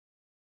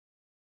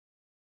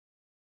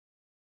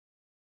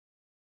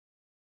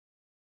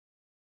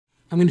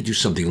I'm going to do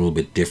something a little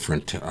bit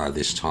different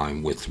this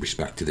time with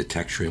respect to the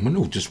texture. I'm going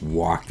to just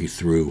walk you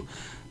through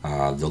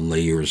the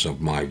layers of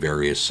my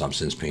various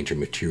Substance Painter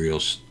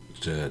materials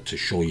to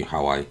show you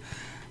how I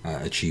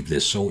achieve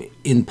this. So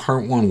in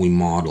part one,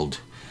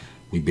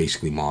 we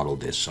basically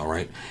modeled this, all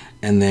right?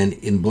 And then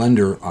in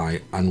Blender,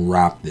 I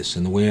unwrapped this.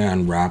 And the way I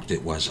unwrapped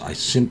it was I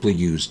simply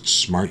used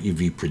Smart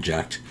UV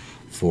Project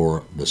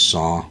for the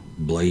saw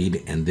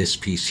blade and this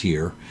piece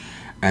here.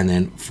 And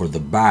then for the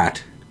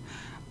bat,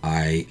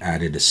 I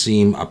added a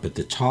seam up at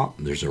the top.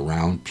 There's a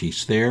round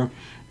piece there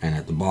and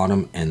at the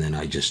bottom. And then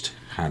I just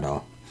had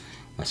a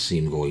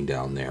seam going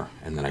down there.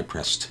 And then I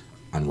pressed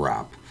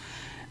unwrap.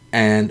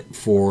 And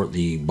for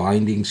the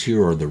bindings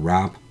here, or the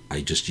wrap, I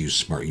just used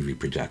Smart UV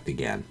Project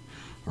again.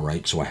 All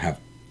right, so I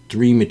have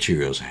three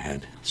materials. I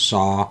had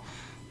saw,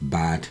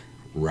 bat,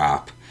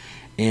 wrap.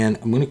 And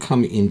I'm going to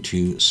come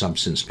into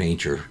Substance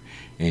Painter,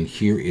 and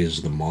here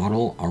is the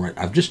model. All right,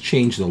 I've just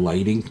changed the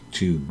lighting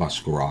to Bus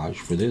Garage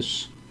for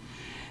this.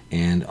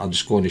 And I'm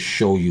just going to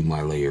show you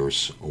my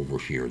layers over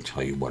here and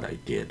tell you what I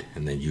did.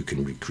 And then you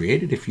can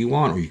recreate it if you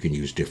want, or you can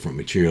use different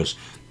materials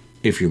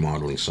if you're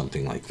modeling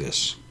something like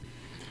this.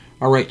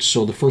 All right,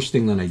 so the first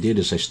thing that I did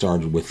is I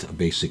started with a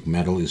basic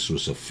metal. This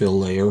was a fill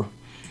layer.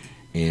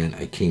 And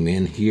I came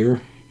in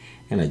here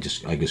and I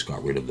just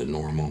got rid of the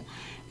normal,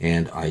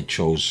 and I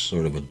chose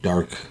sort of a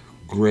dark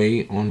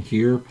gray on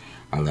here.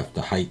 I left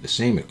the height the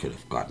same. I could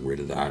have gotten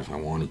rid of that if I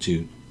wanted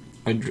to.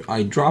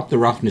 I dropped the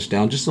roughness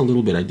down just a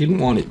little bit. I didn't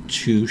want it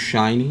too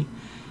shiny,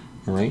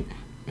 all right?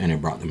 And I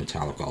brought the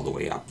metallic all the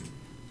way up.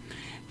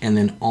 And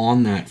then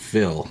on that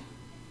fill,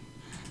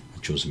 I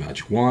chose the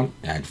magic wand,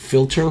 add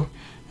filter,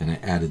 and I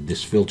added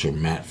this filter,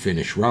 matte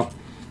finish rough.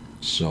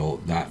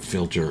 So that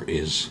filter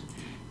is,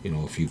 you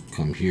know, if you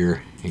come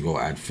here and go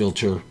add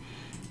filter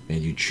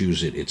and you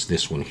choose it, it's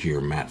this one here,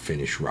 matte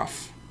finish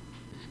rough.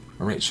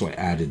 All right, so I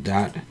added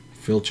that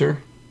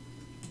filter,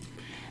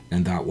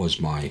 and that was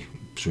my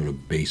sort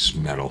of base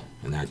metal,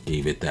 and that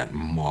gave it that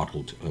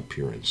mottled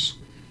appearance.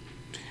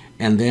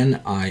 And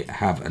then I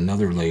have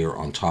another layer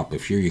on top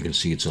of here. You can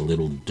see it's a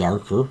little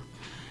darker,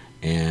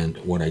 and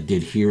what I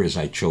did here is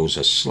I chose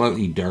a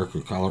slightly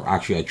darker color.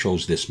 Actually, I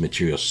chose this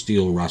material,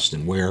 steel, rust,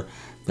 and wear.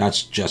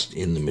 That's just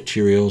in the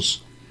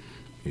materials.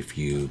 If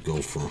you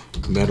go for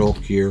metal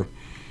here,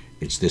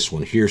 it's this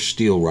one here,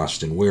 steel,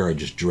 rust, and wear. I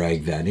just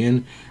dragged that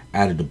in,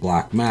 added a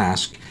black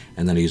mask,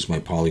 and then I used my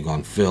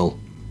polygon fill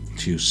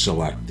to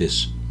select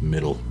this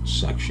middle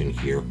section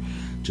here,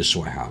 just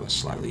so I have a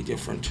slightly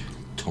different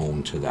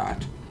tone to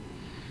that.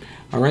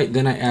 All right,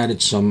 then I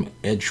added some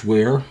edge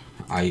wear.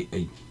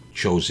 I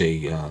chose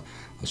a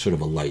sort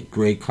of a light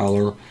gray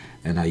color,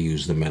 and I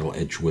used the metal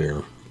edge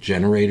wear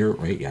generator,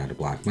 right? You add a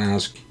black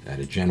mask, add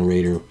a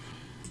generator,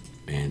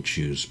 and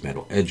choose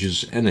metal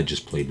edges, and I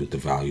just played with the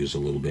values a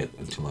little bit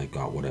until I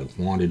got what I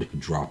wanted.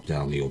 Drop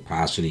down the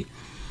opacity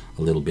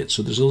a little bit,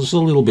 so there's a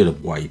little bit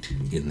of white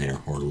in there,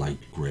 or light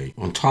gray.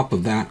 On top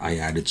of that, I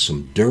added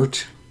some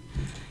dirt.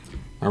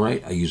 All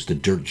right, I used the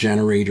dirt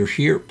generator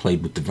here,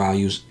 played with the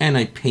values, and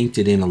I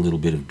painted in a little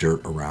bit of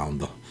dirt around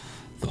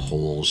the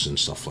holes and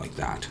stuff like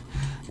that,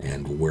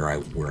 and where I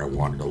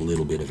wanted a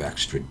little bit of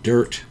extra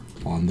dirt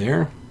on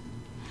there.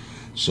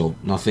 So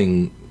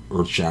nothing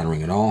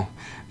earth-shattering at all.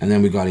 And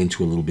then we got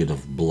into a little bit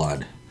of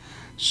blood.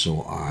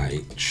 So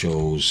I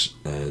chose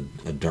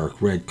a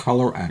dark red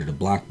color, added a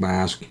black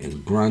mask,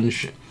 and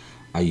grunge.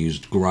 I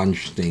used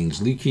grunge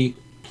stains leaky,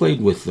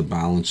 played with the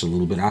balance a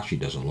little bit. Actually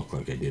doesn't look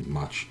like I did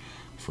much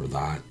for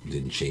that.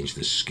 Didn't change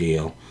the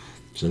scale.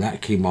 So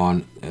that came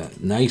on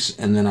nice.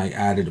 And then I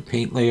added a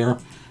paint layer,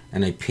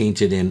 and I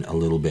painted in a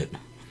little bit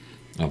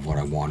of what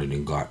I wanted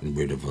and gotten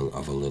rid of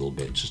a little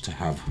bit, just to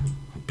have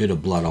a bit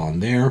of blood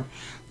on there, a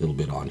little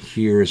bit on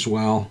here as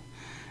well.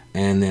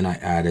 And then I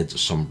added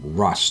some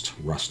rust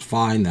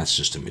fine. That's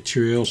just a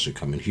material. So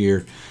come in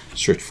here,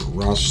 search for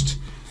rust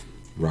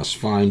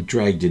fine,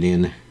 dragged it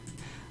in.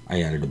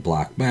 I added a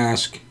black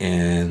mask,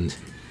 and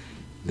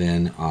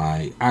then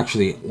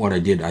what I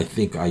did, I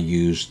think I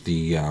used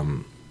the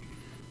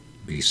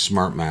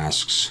smart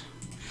masks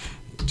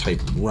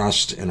type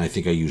rust, and I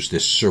think I used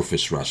this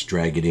surface rust.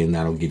 Drag it in,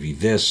 that'll give you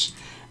this,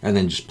 and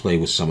then just play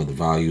with some of the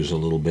values a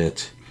little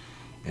bit,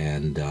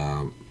 and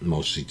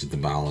mostly to the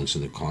balance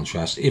and the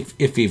contrast,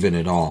 if even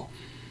at all.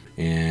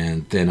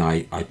 And then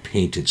I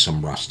painted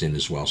some rust in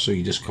as well. So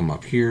you just come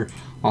up here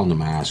on the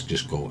mask,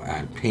 just go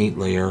add paint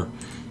layer.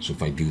 So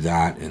if I do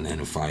that, and then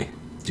if I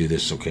do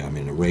this, okay, I'm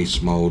in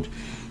erase mode,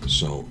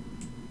 so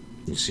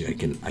you see I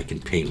can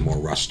paint more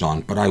rust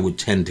on, but I would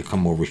tend to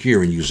come over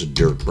here and use a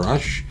dirt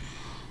brush,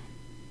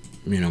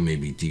 you know,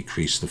 maybe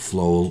decrease the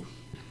flow,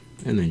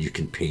 and then you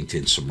can paint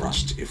in some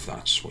rust if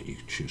that's what you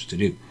choose to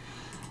do.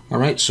 All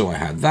right, so I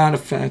had that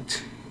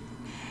effect.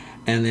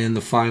 And then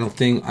the final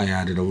thing, I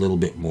added a little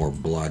bit more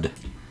blood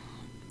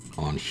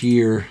on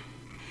here.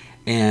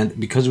 And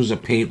because it was a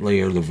paint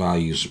layer, the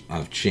values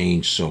have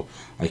changed, so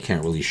I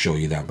can't really show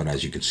you that. But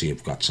as you can see,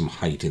 I've got some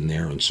height in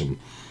there and some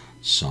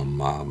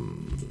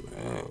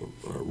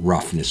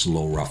roughness,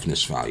 low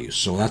roughness values.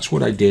 So that's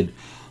what I did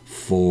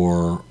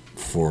for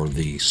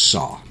the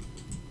saw.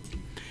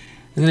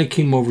 And then I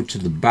came over to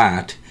the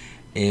bat,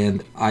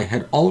 and I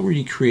had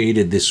already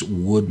created this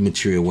wood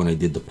material when I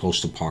did the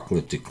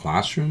post-apocalyptic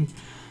classroom.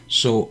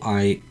 So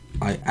I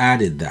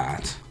added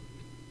that.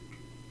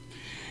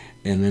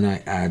 And then I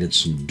added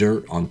some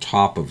dirt on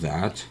top of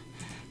that,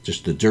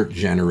 just the dirt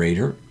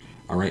generator.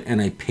 All right,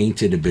 and I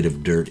painted a bit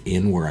of dirt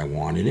in where I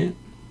wanted it.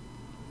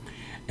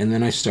 And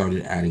then I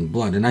started adding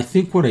blood. And I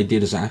think what I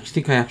did is I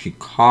actually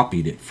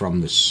copied it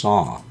from the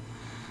saw.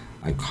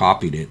 I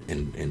copied it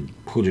and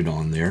put it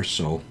on there.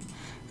 So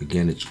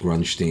again, it's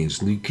grunge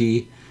stains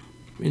leaky.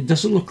 It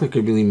doesn't look like I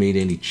really made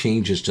any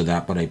changes to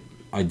that, but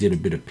I did a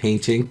bit of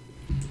painting.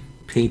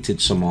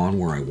 Painted some on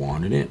where I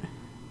wanted it.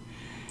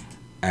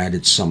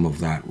 Added some of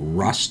that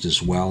rust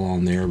as well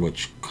on there,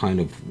 which kind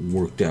of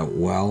worked out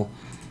well.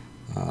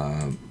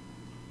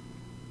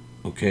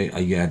 Okay,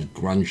 I added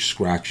grunge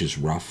scratches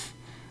rough,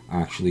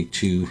 actually,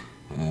 to,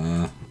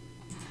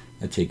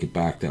 I take it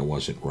back, that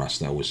wasn't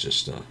rust, that was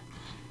just a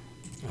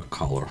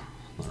color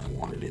that I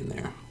wanted in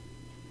there.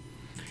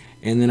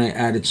 And then I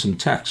added some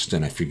text,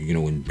 and I figured, you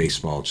know, in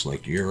baseball it's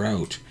like, you're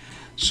out.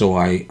 So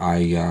I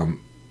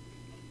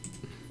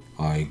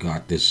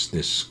got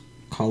this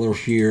color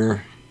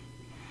here,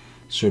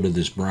 sort of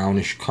this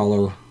brownish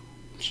color.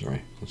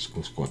 Sorry, let's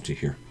go up to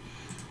here.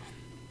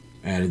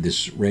 Added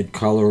this red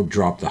color,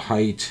 dropped the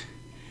height,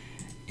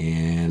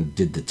 and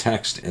did the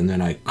text, and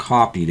then I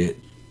copied it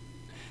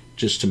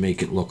just to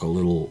make it look a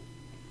little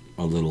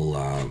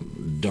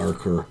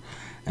darker.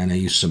 And I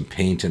used some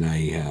paint, and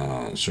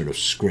I sort of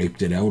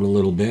scraped it out a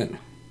little bit,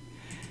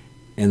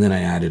 and then I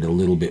added a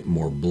little bit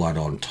more blood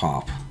on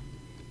top,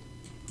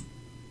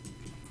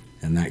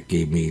 and that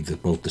gave me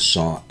both the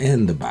saw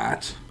and the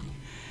bat.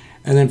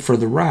 And then for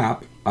the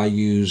wrap, I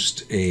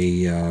used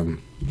a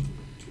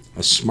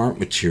smart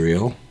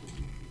material.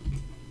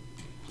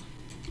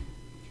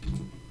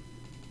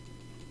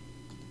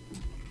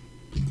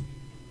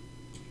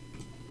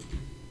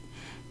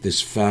 This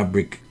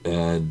fabric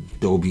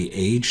Adobe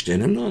aged,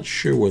 and I'm not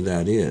sure where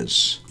that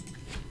is.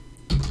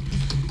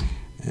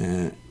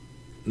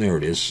 There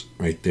it is,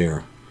 right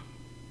there.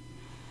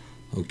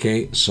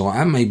 Okay, so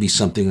that may be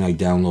something I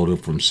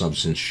downloaded from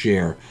Substance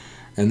Share.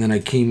 And then I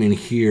came in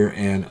here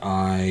and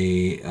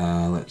I,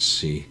 let's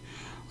see,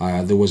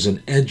 there was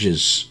an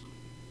edges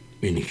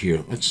in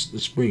here.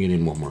 Let's bring it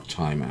in one more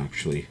time,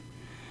 actually,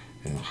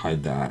 and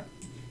hide that.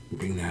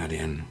 Bring that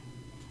in.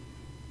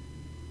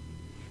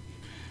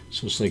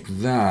 So it's like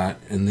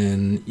that, and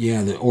then,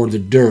 yeah, or the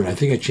dirt. I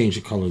think I changed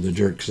the color of the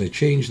dirt because I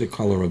changed the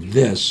color of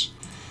this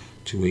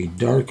to a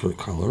darker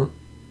color.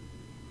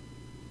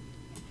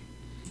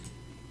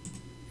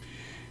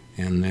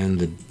 And then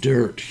the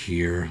dirt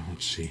here,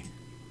 let's see.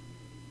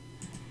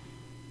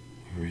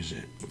 Where is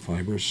it?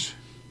 Fibers?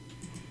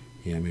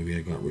 Yeah, maybe I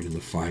got rid of the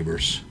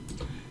fibers.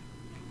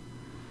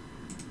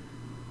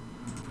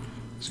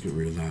 Let's get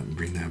rid of that and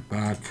bring that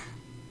back.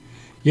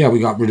 Yeah,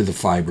 we got rid of the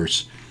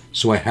fibers.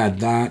 So I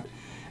had that.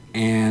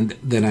 And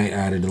then I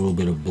added a little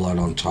bit of blood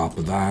on top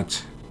of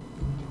that.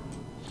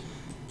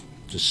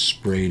 Just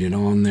sprayed it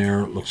on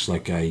there. It looks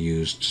like I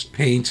used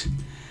paint.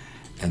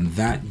 And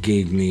that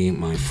gave me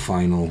my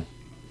final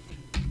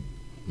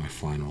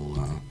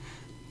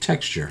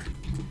texture.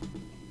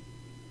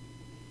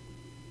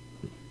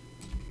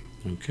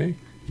 Okay.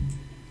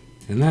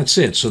 And that's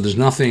it. So there's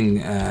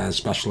nothing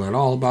special at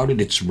all about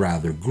it. It's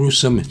rather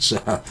gruesome. It's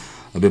a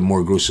bit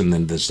more gruesome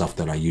than the stuff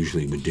that I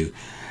usually would do.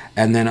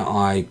 And then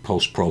I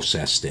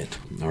post-processed it.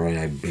 All right,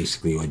 I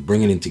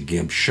bring it into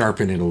GIMP,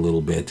 sharpen it a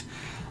little bit,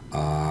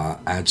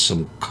 add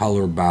some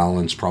color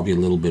balance, probably a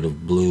little bit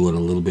of blue and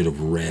a little bit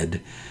of red,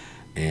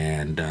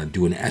 and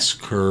do an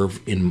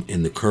S-curve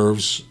in the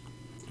curves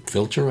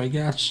filter, I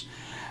guess.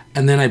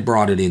 And then I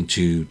brought it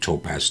into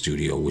Topaz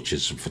Studio, which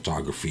is a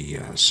photography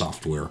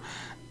software,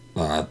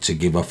 to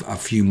give a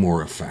few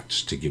more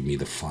effects to give me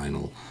the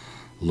final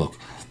look.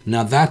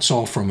 Now that's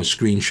all from a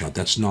screenshot.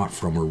 That's not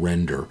from a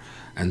render.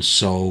 And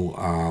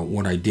so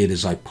what I did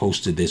is I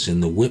posted this in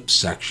the whip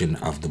section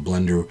of the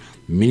Blender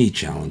Mini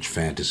Challenge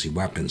Fantasy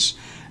Weapons.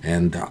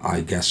 And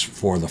I guess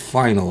for the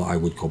final, I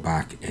would go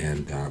back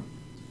and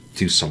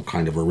do some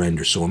kind of a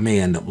render. So it may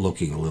end up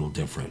looking a little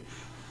different.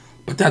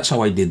 But that's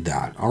how I did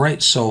that. All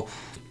right, so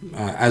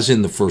as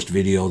in the first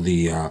video,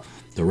 the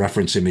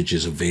reference image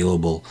is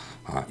available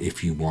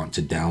if you want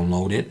to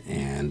download it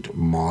and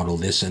model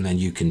this. And then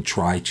you can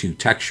try to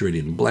texture it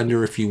in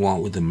Blender if you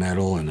want with the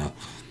metal and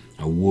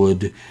a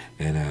wood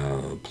and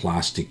a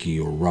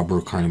plasticky or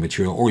rubber kind of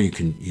material, or you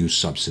can use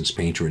Substance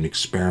Painter and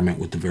experiment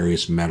with the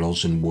various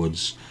metals and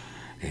woods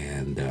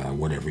and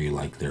whatever you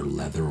like there,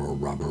 leather or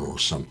rubber or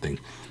something,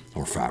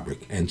 or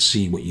fabric, and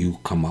see what you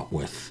come up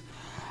with.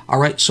 All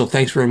right, so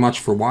thanks very much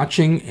for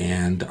watching,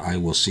 and I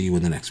will see you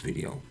in the next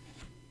video.